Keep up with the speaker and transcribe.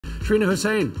Sharina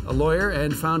Hussain, a lawyer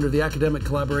and founder of the Academic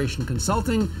Collaboration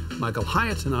Consulting, Michael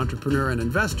Hyatt, an entrepreneur and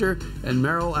investor, and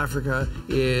Meryl Africa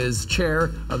is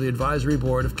chair of the advisory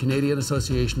board of Canadian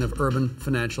Association of Urban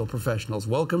Financial Professionals.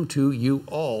 Welcome to you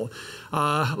all.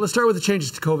 Let's start with the changes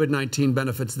to COVID-19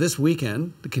 benefits this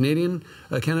weekend. The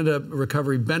Canada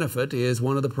Recovery Benefit is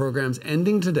one of the programs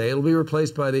ending today. It'll be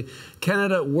replaced by the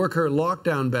Canada Worker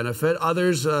Lockdown Benefit,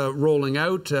 others rolling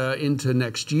out into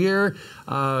next year.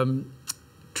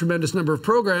 Tremendous number of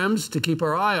programs to keep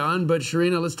our eye on, but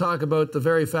Sharina, let's talk about the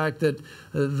very fact that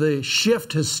the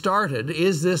shift has started.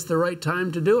 Is this the right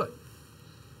time to do it?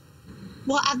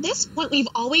 Well, at this point, we've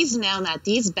always known that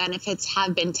these benefits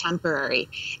have been temporary.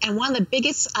 And one of the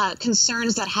biggest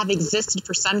concerns that have existed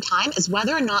for some time is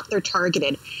whether or not they're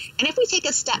targeted. And if we take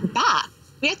a step back,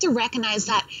 we have to recognize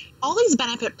that all these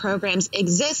benefit programs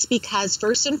exist because,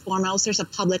 first and foremost, there's a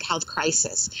public health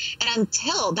crisis. And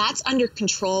until that's under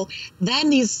control, then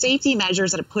these safety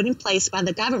measures that are put in place by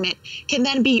the government can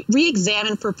then be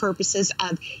re-examined for purposes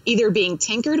of either being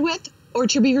tinkered with or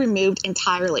to be removed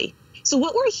entirely. So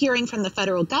what we're hearing from the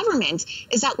federal government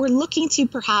is that we're looking to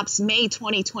perhaps May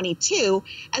 2022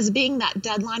 as being that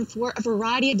deadline for a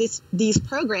variety of these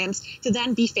programs to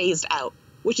then be phased out,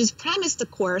 which is premised, of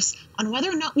course, on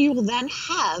whether or not we will then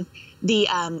have the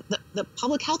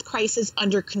public health crisis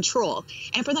under control.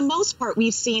 And for the most part,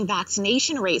 we've seen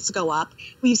vaccination rates go up.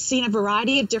 We've seen a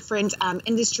variety of different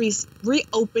industries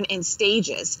reopen in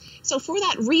stages. So for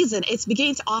that reason, it's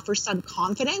beginning to offer some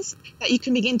confidence that you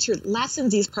can begin to lessen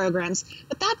these programs.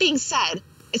 But that being said,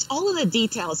 it's all in the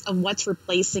details of what's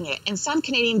replacing it. And some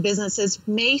Canadian businesses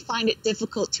may find it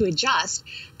difficult to adjust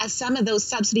as some of those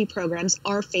subsidy programs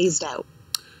are phased out.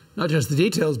 Not just the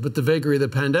details, but the vagary of the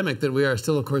pandemic that we are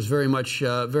still, of course, very much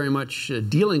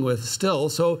dealing with still.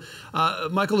 So,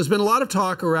 Michael, there's been a lot of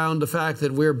talk around the fact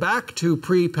that we're back to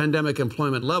pre-pandemic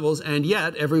employment levels, and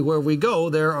yet everywhere we go,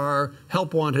 there are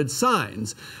help-wanted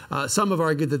signs. Some have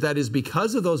argued that that is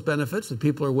because of those benefits, that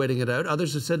people are waiting it out.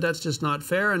 Others have said that's just not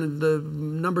fair, and the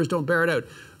numbers don't bear it out.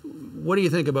 What do you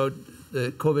think about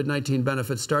the COVID-19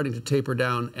 benefits starting to taper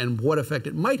down and what effect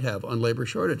it might have on labor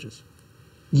shortages?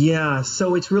 Yeah,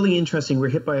 so it's really interesting. We're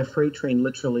hit by a freight train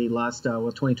literally last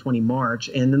 2020 March,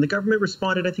 and then the government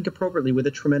responded, I think, appropriately with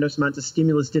a tremendous amount of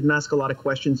stimulus, didn't ask a lot of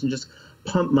questions and just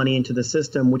pumped money into the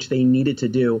system, which they needed to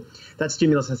do. That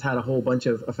stimulus has had a whole bunch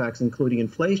of effects, including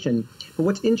inflation. But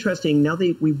what's interesting, now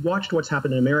we've watched what's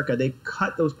happened in America. They've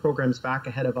cut those programs back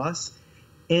ahead of us,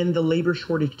 and the labor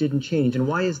shortage didn't change. And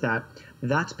why is that?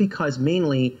 That's because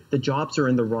mainly the jobs are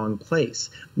in the wrong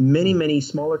place. Many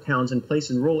smaller towns and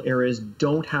places, rural areas,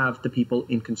 don't have the people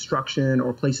in construction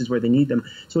or places where they need them.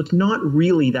 So it's not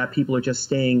really that people are just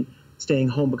staying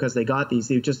home because they got these.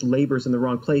 They're just labor's in the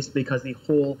wrong place because the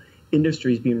whole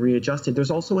industry is being readjusted.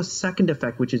 There's also a second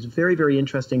effect, which is very, very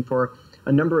interesting for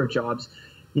a number of jobs.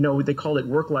 You know, they call it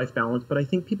work-life balance, but I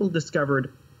think people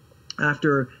discovered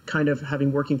after kind of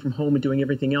having working from home and doing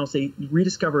everything else, they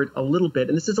rediscovered a little bit,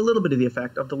 and this is a little bit of the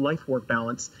effect of the life-work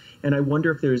balance. And I wonder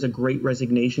if there's a great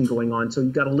resignation going on. So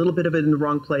you've got a little bit of it in the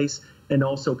wrong place, and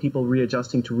also people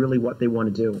readjusting to really what they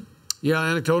want to do. Yeah,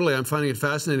 anecdotally, I'm finding it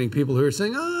fascinating. People who are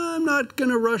saying, I'm not going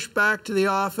to rush back to the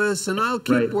office and I'll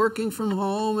keep working from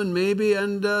home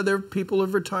and their people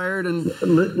have retired. And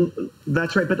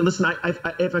that's right. But listen,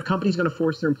 if a company's going to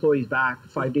force their employees back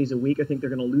 5 days a week, I think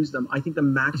they're going to lose them. I think the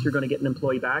max you're going to get an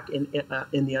employee back in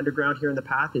the underground here in the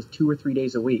path is 2 or 3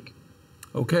 days a week.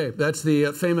 Okay, that's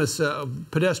the famous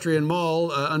pedestrian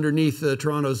mall underneath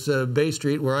Toronto's Bay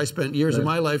Street, where I spent years of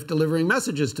my life delivering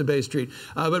messages to Bay Street.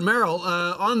 But Meryl,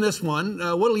 on this one,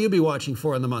 what will you be watching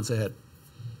for in the months ahead?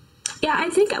 Yeah, I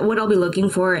think what I'll be looking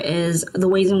for is the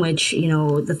ways in which,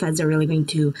 the feds are really going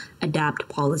to adapt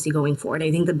policy going forward.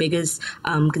 I think the biggest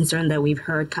concern that we've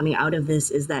heard coming out of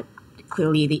this is that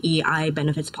clearly the EI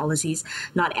benefits policies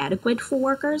not adequate for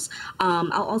workers.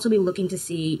 I'll also be looking to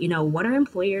see, what are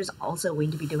employers also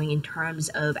going to be doing in terms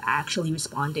of actually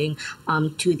responding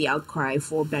to the outcry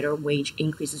for better wage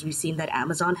increases. We've seen that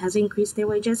Amazon has increased their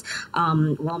wages.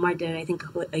 Walmart did, I think,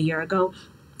 a year ago.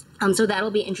 So that'll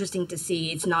be interesting to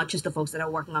see. It's not just the folks that are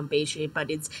working on Bay Street,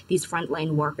 but it's these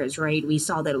frontline workers, right? We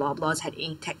saw that Loblaws had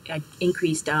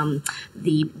increased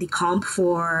the comp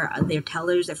for their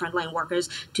tellers, their frontline workers,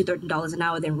 to $13 an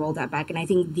hour, then rolled that back. And I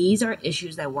think these are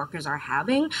issues that workers are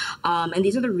having. And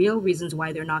these are the real reasons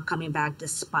why they're not coming back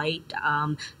despite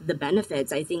the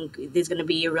benefits. I think there's going to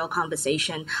be a real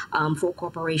conversation for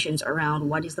corporations around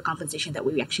what is the compensation that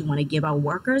we actually want to give our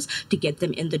workers to get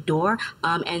them in the door,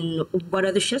 and what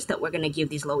are the shifts that we're going to give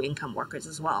these low-income workers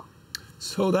as well.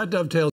 So that dovetails